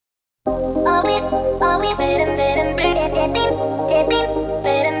Hi,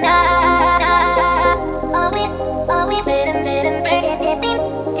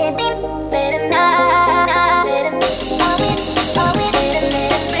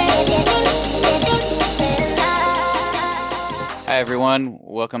 everyone.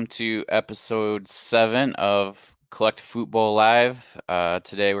 Welcome to episode 7 of Collect Football Live.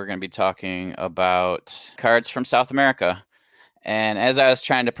 Today we're going to be talking about cards from South America. And as I was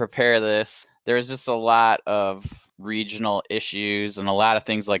trying to prepare this, there was just a lot of regional issues and a lot of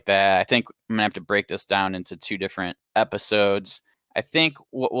things like that. I think I'm going to have to break this down into 2 different episodes. I think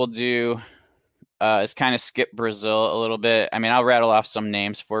what we'll do is kind of skip Brazil a little bit. I mean, I'll rattle off some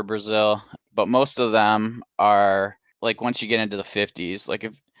names for Brazil, but most of them are like once you get into the 50s, like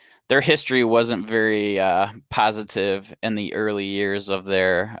if their history wasn't very positive in the early years of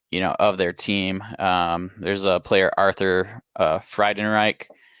their team. There's a player, Arthur Friedenreich.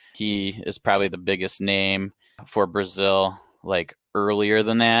 He is probably the biggest name for Brazil, like earlier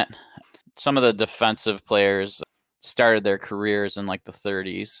than that. Some of the defensive players started their careers in like the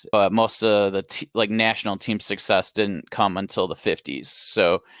 30s, but most of the national team success didn't come until the 50s.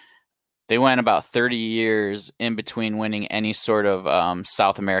 So they went about 30 years in between winning any sort of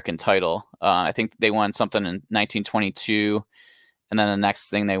South American title. I think they won something in 1922, and then the next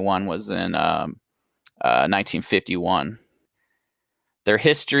thing they won was in 1951. Their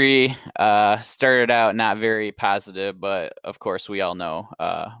history started out not very positive, but of course we all know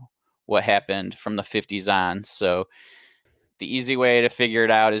what happened from the 50s on. So the easy way to figure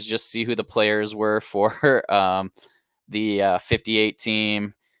it out is just see who the players were for the 58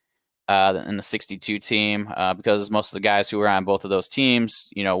 team. And the 62 team, because most of the guys who were on both of those teams,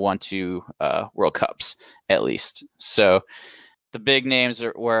 won 2 World Cups at least. So the big names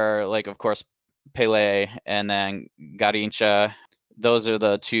were like, of course, Pelé and then Garrincha. Those are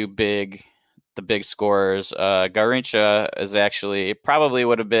the big scorers. Garrincha is actually probably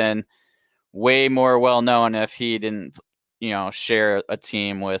would have been way more well known if he didn't, share a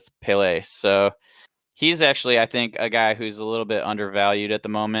team with Pelé. So he's actually, I think, a guy who's a little bit undervalued at the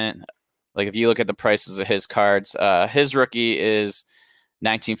moment. Like if you look at the prices of his cards, his rookie is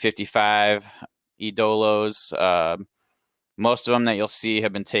 1955 Idolos. Most of them that you'll see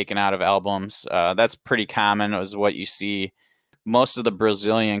have been taken out of albums. That's pretty common, is what you see. Most of the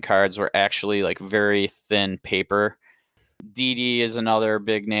Brazilian cards were actually like very thin paper. Didi is another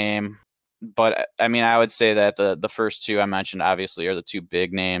big name. But I mean, I would say that the first 2 I mentioned obviously are the 2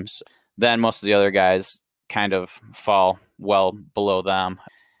 big names. Then most of the other guys kind of fall well below them.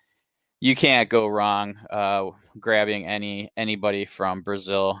 You can't go wrong grabbing anybody from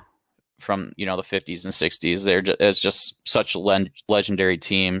Brazil from the 50s and 60s. It's just such legendary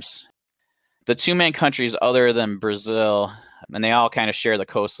teams. The 2 main countries other than Brazil, and they all kind of share the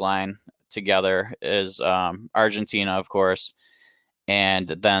coastline together, is Argentina, of course, and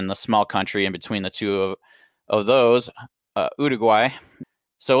then the small country in between the 2 of those, Uruguay.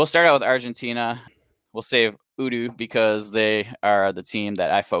 So we'll start out with Argentina. We'll save Udu because they are the team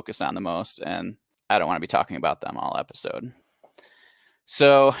that I focus on the most, and I don't want to be talking about them all episode.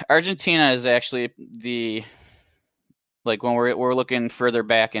 So Argentina is actually when we're looking further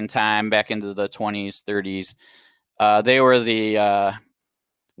back in time, back into the 20s, 30s, they were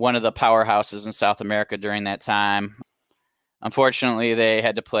one of the powerhouses in South America during that time. Unfortunately, they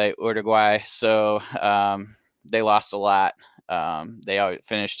had to play Uruguay, so they lost a lot. They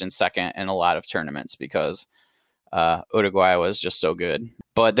finished in second in a lot of tournaments because Uruguay was just so good.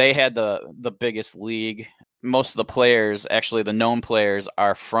 But they had the biggest league. Most of the players, actually the known players,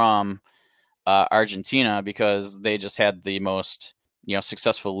 are from Argentina because they just had the most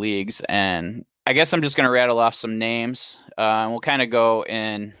successful leagues. And I guess I'm just going to rattle off some names. And we'll kind of go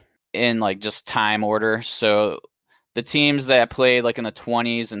in like just time order. So the teams that played like in the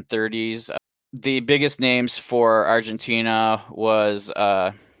 20s and 30s, the biggest names for Argentina was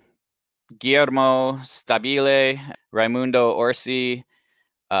Guillermo Stabile, Raimundo Orsi,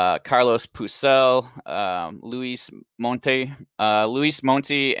 Carlos Pucel, Luis Monti,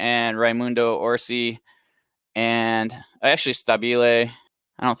 and Raimundo Orsi, and actually Stabile.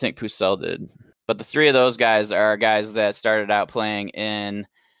 I don't think Pucel did, but the 3 of those guys are guys that started out playing in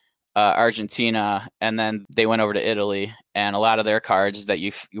Argentina, and then they went over to Italy, and a lot of their cards that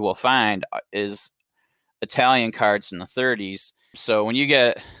you will find is Italian cards in the 30s. So when you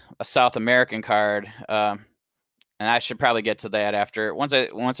get a South American card, and I should probably get to that after once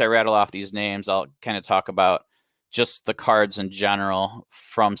I rattle off these names, I'll kind of talk about just the cards in general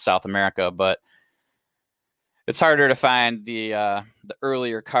from South America. But it's harder to find the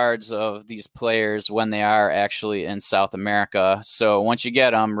earlier cards of these players when they are actually in South America. So once you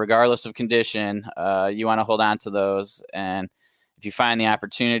get them, regardless of condition, you want to hold on to those. And if you find the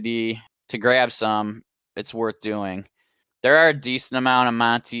opportunity to grab some, it's worth doing. There are a decent amount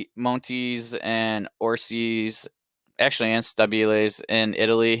of Montes and Orsis, actually, and Stabiles in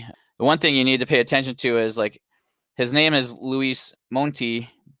Italy. The one thing you need to pay attention to is like his name is Luis Monti,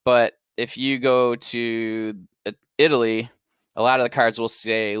 but if you go to Italy, a lot of the cards will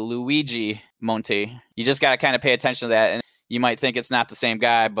say Luigi Monti. You just got to kind of pay attention to that, and you might think it's not the same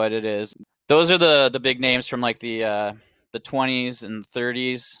guy, but it is. Those are the big names from like the 20s and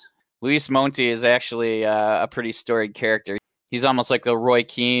 30s. Luis Monti is actually a pretty storied character. He's almost like a Roy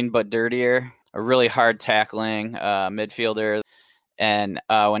Keane, but dirtier. A really hard tackling midfielder. And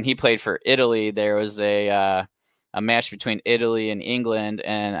when he played for Italy, there was a match between Italy and England,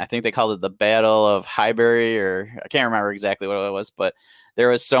 and I think they called it the Battle of Highbury, or I can't remember exactly what it was, but there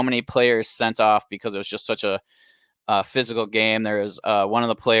was so many players sent off because it was just such a physical game. There was one of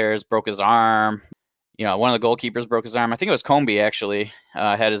the players broke his arm. One of the goalkeepers broke his arm. I think it was Comby actually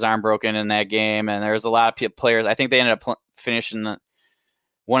had his arm broken in that game, and there was a lot of players. I think they ended up finishing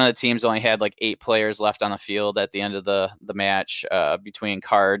one of the teams only had like 8 players left on the field at the end of the match between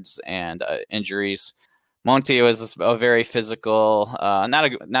cards and injuries. Monti was a very physical, not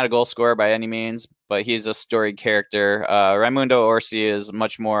a goal scorer by any means, but he's a storied character. Raimundo Orsi is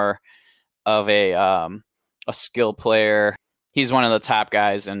much more of a skill player. He's one of the top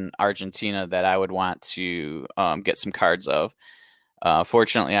guys in Argentina that I would want to get some cards of.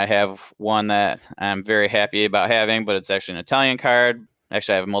 Fortunately, I have one that I'm very happy about having, but it's actually an Italian card.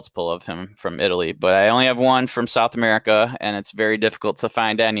 Actually, I have multiple of him from Italy, but I only have one from South America, and it's very difficult to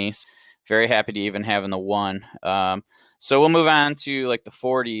find any. Very happy to even have in the one. So we'll move on to like the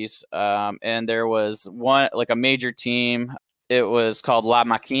 40s, and there was one like a major team. It was called La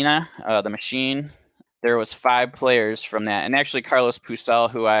Máquina, the Machine. There was 5 players from that, and actually Carlos Pucel,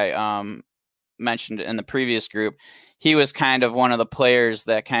 who I mentioned in the previous group, he was kind of one of the players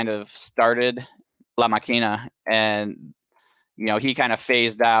that kind of started La Máquina, and he kind of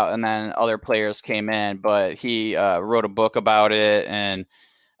phased out, and then other players came in. But he wrote a book about it and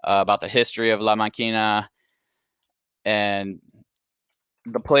about the history of La Máquina, and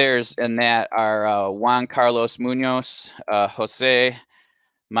the players in that are Juan Carlos Munoz, Jose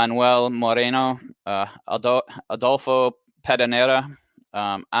Manuel Moreno, Adolfo Pedernera,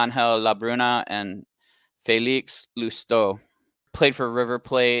 Angel Labruna, and Felix Lusto. Played for River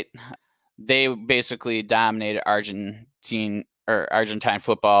Plate. They basically dominated Argentine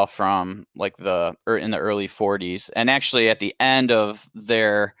football from like in the early 40s. And actually at the end of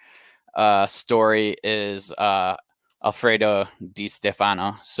their story is Alfredo Di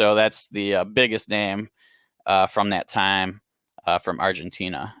Stefano. So that's the biggest name from that time from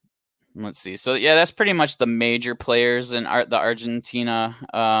Argentina. Let's see. So yeah, that's pretty much the major players in the Argentina,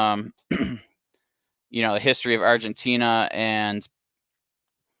 the history of Argentina, and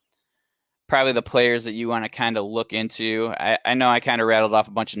probably the players that you want to kind of look into. I know I kind of rattled off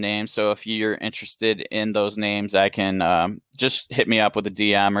a bunch of names, so if you're interested in those names, I can just hit me up with a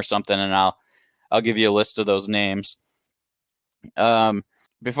DM or something, and I'll give you a list of those names.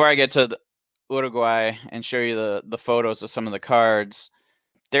 Before I get to Uruguay and show you the photos of some of the cards,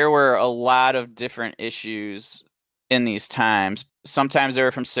 there were a lot of different issues in these times. Sometimes they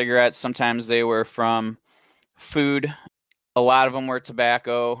were from cigarettes, sometimes they were from food. A lot of them were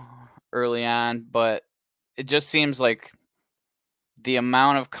tobacco early on, but it just seems like the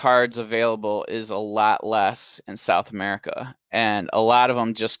amount of cards available is a lot less in South America, and a lot of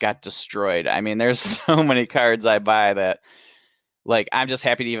them just got destroyed. I mean, there's so many cards I buy that, like, I'm just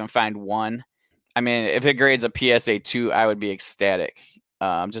happy to even find one. I mean, if it grades a PSA 2, I would be ecstatic,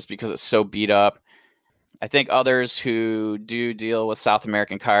 just because it's so beat up. I think others who do deal with South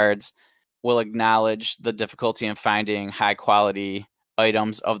American cards will acknowledge the difficulty in finding high quality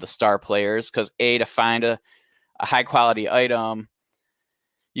items of the star players, because to find a high quality item,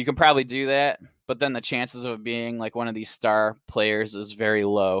 you can probably do that, but then the chances of it being like one of these star players is very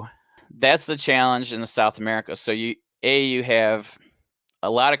low. That's the challenge in the South America. So you have a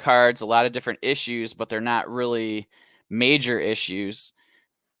lot of cards, a lot of different issues, but they're not really major issues.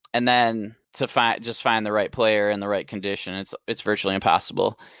 And then to find the right player in the right condition, it's virtually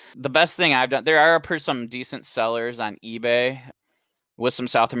impossible. The best thing I've done, there are some decent sellers on eBay with some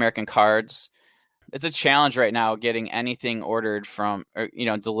South American cards. It's a challenge right now getting anything ordered from, or,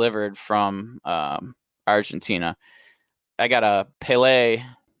 delivered from Argentina. I got a Pelé.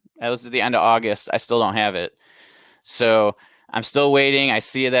 That was at the end of August. I still don't have it. So I'm still waiting. I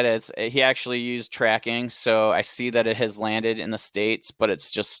see that he actually used tracking, so I see that it has landed in the States, but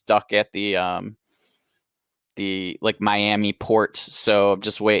it's just stuck at the like Miami port. So I'm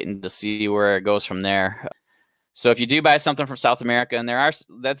just waiting to see where it goes from there. So if you do buy something from South America, and there's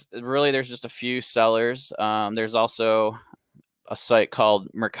just a few sellers. There's also a site called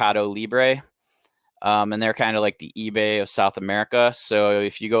Mercado Libre, and they're kind of like the eBay of South America. So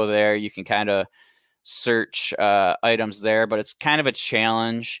if you go there, you can kind of search items there, but it's kind of a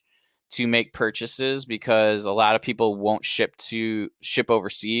challenge to make purchases because a lot of people won't ship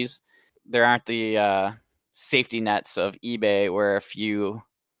overseas. There aren't the safety nets of eBay where if you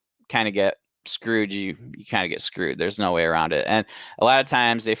kind of get screwed, you kind of get screwed. There's no way around it. And a lot of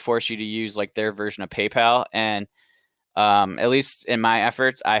times they force you to use like their version of PayPal. And at least in my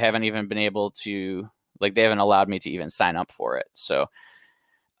efforts, I haven't even been able to, like, they haven't allowed me to even sign up for it. So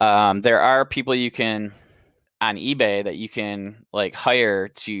there are people you can on eBay that you can like hire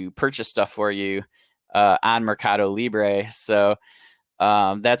to purchase stuff for you on Mercado Libre. So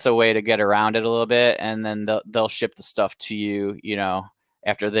that's a way to get around it a little bit, and then they'll ship the stuff to you, you know,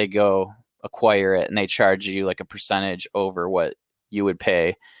 after they go acquire it, and they charge you like a percentage over what you would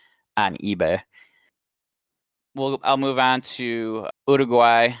pay on eBay. I'll move on to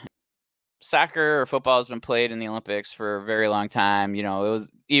Uruguay. Soccer or football has been played in the Olympics for a very long time. You know, it was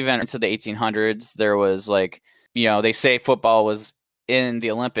even into the 1800s. There was like, you know, they say football was in the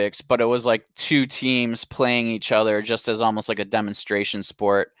Olympics, but it was like two teams playing each other just as almost like a demonstration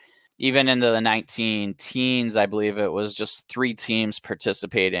sport. Even into the 19 teens, I believe it was just 3 teams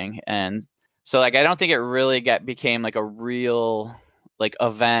participating. And so like, I don't think it really became like a real like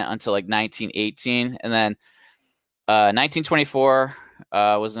event until like 1918. And then 1924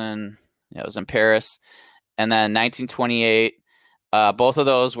 was in Paris. And then 1928, both of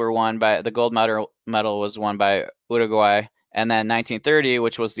those were won by the gold medal was won by Uruguay. And then 1930,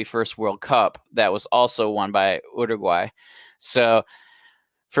 which was the first World Cup, that was also won by Uruguay. So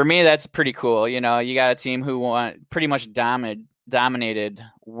for me, that's pretty cool. You know, you got a team who pretty much dominated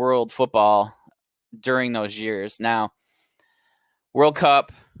world football during those years. Now, World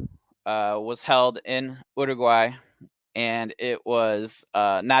Cup was held in Uruguay, and it was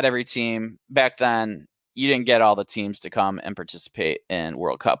not every team back then. You didn't get all the teams to come and participate in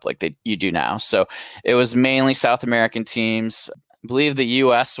World Cup like you do now. So it was mainly South American teams. I believe the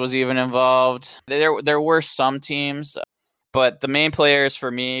U.S. was even involved. There were some teams, but the main players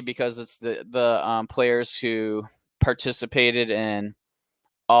for me, because it's the players who participated in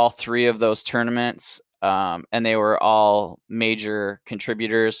all 3 of those tournaments, and they were all major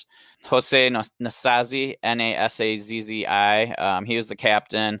contributors. Jose Nasazzi, Nasazzi, he was the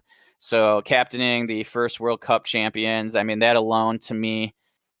captain. So captaining the first World Cup champions, I mean, that alone to me,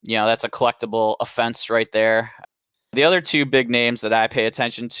 you know, that's a collectible offense right there. The other 2 big names that I pay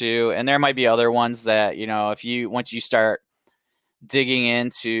attention to, and there might be other ones that, you know, once you start digging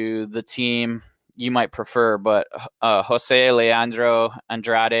into the team, you might prefer, but Jose Leandro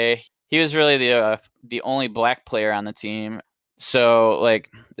Andrade, he was really the only black player on the team. So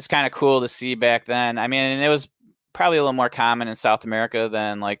like, it's kind of cool to see back then. I mean, and it was probably a little more common in South America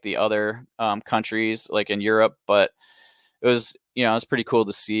than like the other countries like in Europe, but it was, you know, it's pretty cool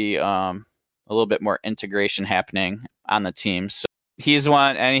to see a little bit more integration happening on the team. So he's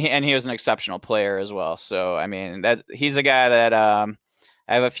one, and he was an exceptional player as well. So I mean, that he's a guy that I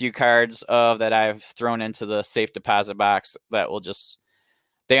have a few cards of that I've thrown into the safe deposit box that will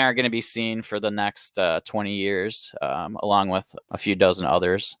they aren't going to be seen for the next 20 years, along with a few dozen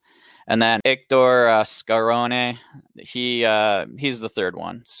others. And then Hector Scarone, he's the third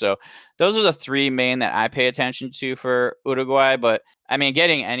one. So those are the 3 main that I pay attention to for Uruguay. But I mean,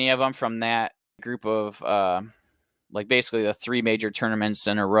 getting any of them from that group of like basically the 3 major tournaments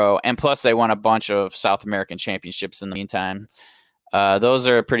in a row, and plus they won a bunch of South American championships in the meantime. Those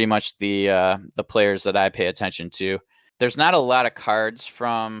are pretty much the players that I pay attention to. There's not a lot of cards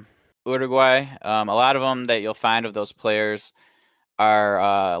from Uruguay. A lot of them that you'll find of those players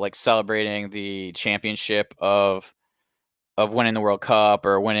are like celebrating the championship of winning the World Cup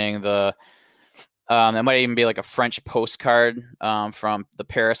or winning the. That might even be like a French postcard from the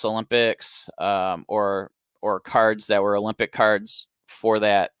Paris Olympics, or cards that were Olympic cards for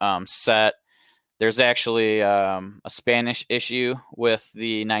that set. There's actually a Spanish issue with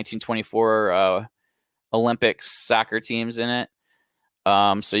the 1924 Olympic soccer teams in it.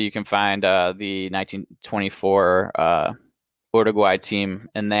 So you can find the 1924 Uruguay team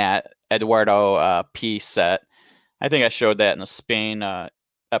in that Eduardo P set. I think I showed that in the Spain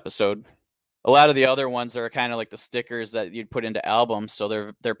episode. A lot of the other ones are kind of like the stickers that you'd put into albums,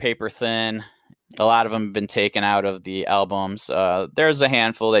 so they're paper thin. A lot of them have been taken out of the albums. There's a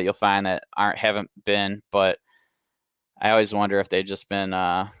handful that you'll find that haven't been, but I always wonder if they've just been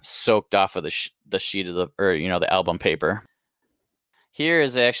soaked off of the sheet of the album paper. Here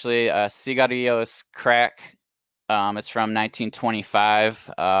is actually Cigarrillos Crack. It's from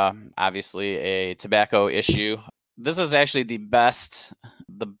 1925. Obviously a tobacco issue. This is actually the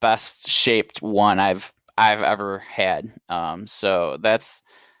best shaped one I've ever had. So that's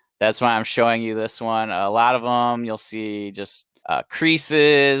why I'm showing you this one. A lot of them you'll see just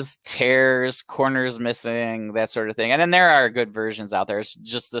creases, tears, corners missing, that sort of thing. And then there are good versions out there. It's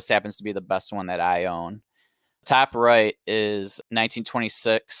just this happens to be the best one that I own. Top right is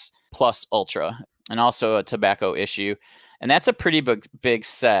 1926 Plus Ultra, and also a tobacco issue. And that's a pretty big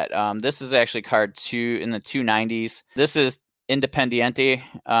set. This is actually card 2 in the 290s. This is Independiente.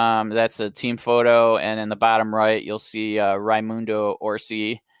 That's a team photo. And in the bottom right, you'll see Raimundo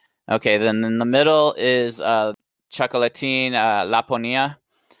Orsi. Okay, then in the middle is Chocolatin Laponia,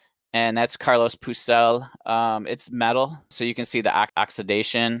 and that's Carlos Pucel. It's metal, so you can see the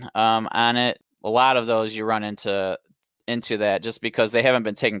oxidation on it. A lot of those you run into that just because they haven't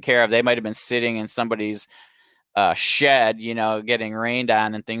been taken care of. They might have been sitting in somebody's shed, getting rained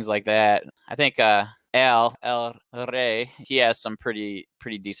on and things like that. I think El Rey, he has some pretty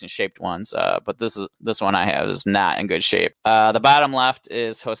decent shaped ones, but this one I have is not in good shape. The bottom left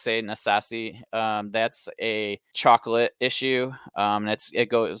is Jose Nasasi. That's a chocolate issue. It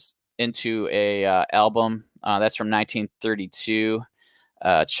goes into a album that's from 1932.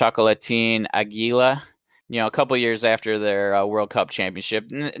 Chocolatin Aguila, a couple years after their World Cup championship.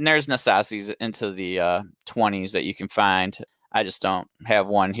 And there's Nasasi's into the 20s that you can find. I just don't have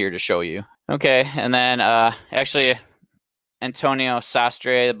one here to show you. Okay, and then actually Antonio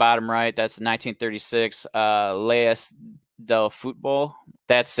Sastre, the bottom right, that's 1936 Leyes del Futbol.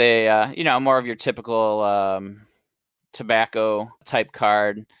 That's a more of your typical tobacco type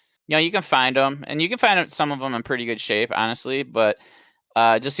card. You can find them, and you can find some of them in pretty good shape, honestly, but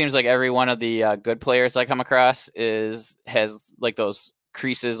it just seems like every one of the good players I come across has like those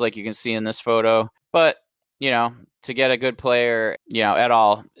creases like you can see in this photo. But, to get a good player, at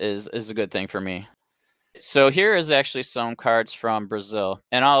all is a good thing for me. So here is actually some cards from Brazil,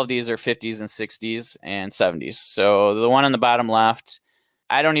 and all of these are 50s and 60s and 70s. So the one on the bottom left,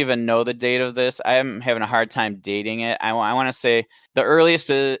 I don't even know the date of this. I am having a hard time dating it. I want to say the earliest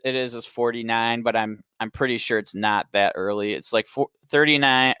it is 49, but I'm pretty sure it's not that early. It's like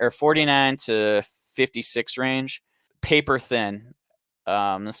 39 or 49 to 56 range. Paper thin.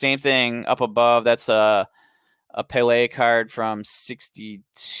 The same thing up above. That's a Pele card from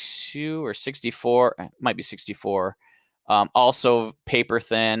 62 or 64. It might be 64. Also paper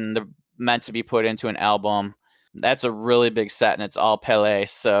thin. They're meant to be put into an album. That's a really big set, and it's all Pele.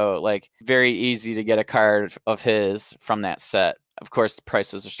 So, very easy to get a card of his from that set. Of course, the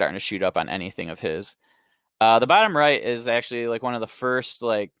prices are starting to shoot up on anything of his. The bottom right is actually one of the first,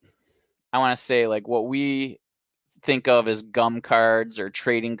 I want to say what we think of as gum cards or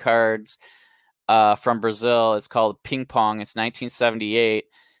trading cards from Brazil. It's called Ping Pong. It's 1978,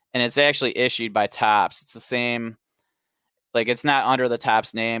 and it's actually issued by Topps. It's the same. It's not under the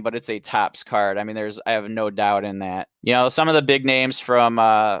Topps name, but it's a Topps card. I mean, I have no doubt in that. Some of the big names from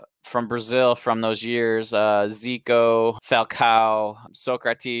Brazil from those years, Zico, Falcao,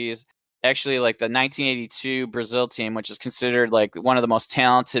 Socrates. Actually, the 1982 Brazil team, which is considered one of the most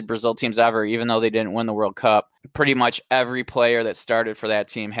talented Brazil teams ever, even though they didn't win the World Cup. Pretty much every player that started for that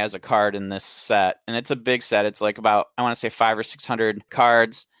team has a card in this set, and it's a big set. It's about, I want to say 500 or 600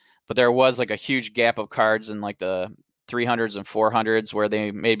 cards, but there was a huge gap of cards in the 300s and 400s where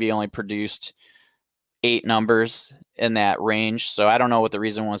they maybe only produced 8 numbers in that range. So I don't know what the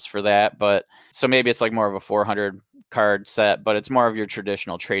reason was for that, but so maybe it's more of a 400 card set, but it's more of your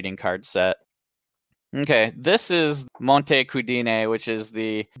traditional trading card set. Okay, this is Monte Cudine, which is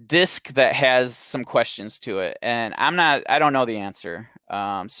the disc that has some questions to it, and I don't know the answer.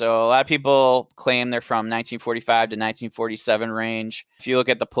 So a lot of people claim they're from 1945 to 1947 range. If you look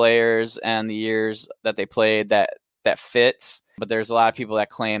at the players and the years that they played, that fits, but there's a lot of people that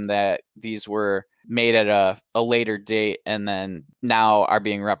claim that these were made at a later date and then now are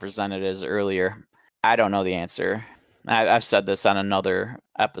being represented as earlier. I don't know the answer. I've said this on another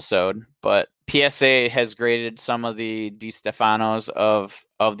episode, but PSA has graded some of the Di Stefanos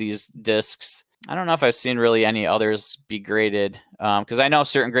of these discs. I don't know if I've seen really any others be graded, because I know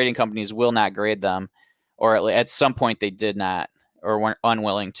certain grading companies will not grade them, or at some point they did not, or weren't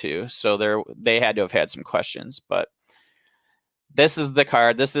unwilling to. So they had to have had some questions. But this is the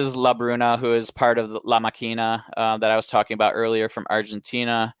card. This is La Bruna, who is part of La Maquina that I was talking about earlier from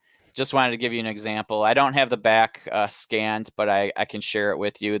Argentina. just wanted to give you an example. I don't have the back scanned, but I can share it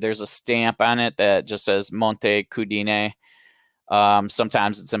with you. There's a stamp on it that just says Monte Cudine.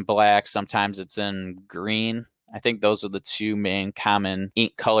 Sometimes it's in black, sometimes it's in green. I think those are the two main common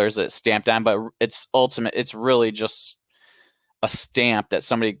ink colors that it's stamped on, but it's really just a stamp that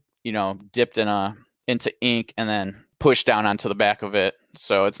somebody, dipped into ink and then pushed down onto the back of it.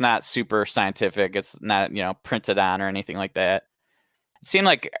 So it's not super scientific. It's not, printed on or anything like that. It seemed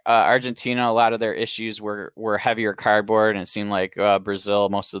like Argentina, a lot of their issues were heavier cardboard, and it seemed like Brazil,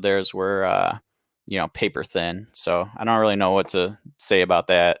 most of theirs were, paper thin. So I don't really know what to say about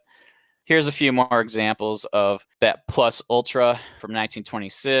that. Here's a few more examples of that Plus Ultra from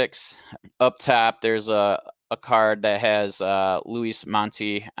 1926. Up top, there's a card that has Luis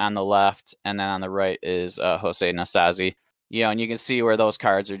Monti on the left, and then on the right is Jose Nastase. And you can see where those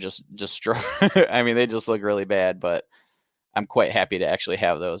cards are just destroyed. I mean, they just look really bad, but I'm quite happy to actually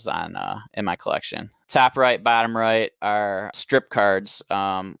have those on in my collection. Top right, bottom right are strip cards.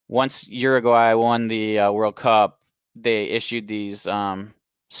 Once Uruguay won the World Cup, they issued these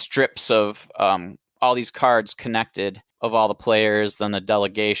strips of all these cards connected of all the players, then the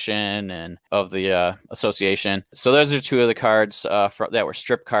delegation and of the association. So those are two of the cards that were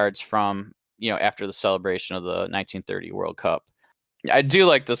strip cards from, after the celebration of the 1930 World Cup. I do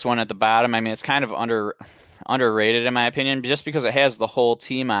like this one at the bottom. I mean, it's kind of underrated in my opinion, just because it has the whole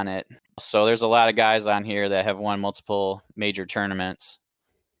team on it. So there's a lot of guys on here that have won multiple major tournaments.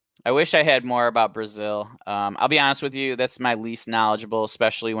 I wish I had more about Brazil. I'll be honest with you, that's my least knowledgeable,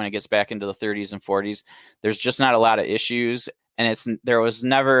 especially when it gets back into the 30s and 40s. There's just not a lot of issues, and there was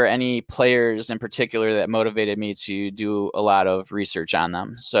never any players in particular that motivated me to do a lot of research on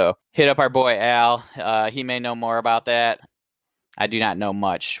them. So hit up our boy Al. He may know more about that. I do not know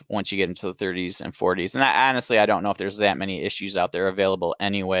much once you get into the 30s and 40s. And honestly, I don't know if there's that many issues out there available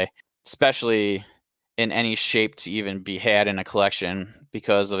anyway, especially in any shape to even be had in a collection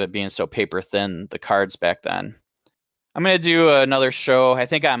because of it being so paper thin, the cards back then. I'm going to do another show, I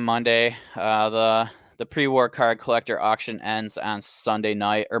think on Monday. The pre-war card collector auction ends on Sunday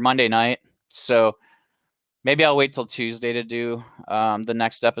night or Monday night. So maybe I'll wait till Tuesday to do the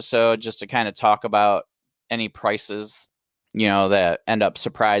next episode just to kind of talk about any prices that end up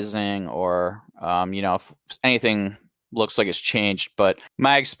surprising or, if anything looks like it's changed. But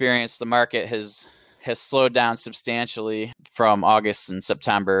my experience, the market has slowed down substantially from August and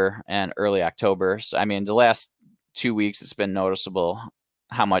September and early October. So, I mean, the last 2 weeks, it's been noticeable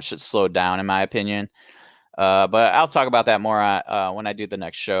how much it's slowed down, in my opinion. But I'll talk about that more when I do the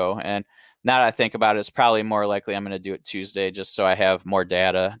next show. And now that I think about it, it's probably more likely I'm going to do it Tuesday just so I have more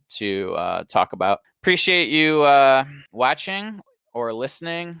data to talk about. Appreciate you watching or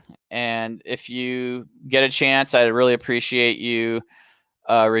listening. And if you get a chance, I'd really appreciate you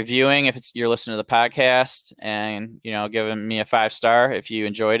reviewing if you're listening to the podcast and, giving me a 5-star if you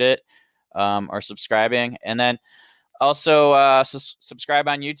enjoyed it or subscribing. And then also subscribe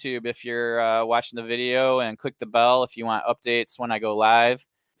on YouTube if you're watching the video, and click the bell if you want updates when I go live.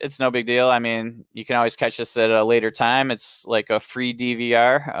 It's no big deal. I mean, you can always catch us at a later time. It's like a free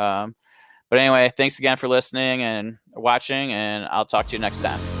DVR. But anyway, thanks again for listening and watching, and I'll talk to you next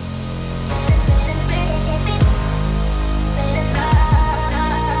time.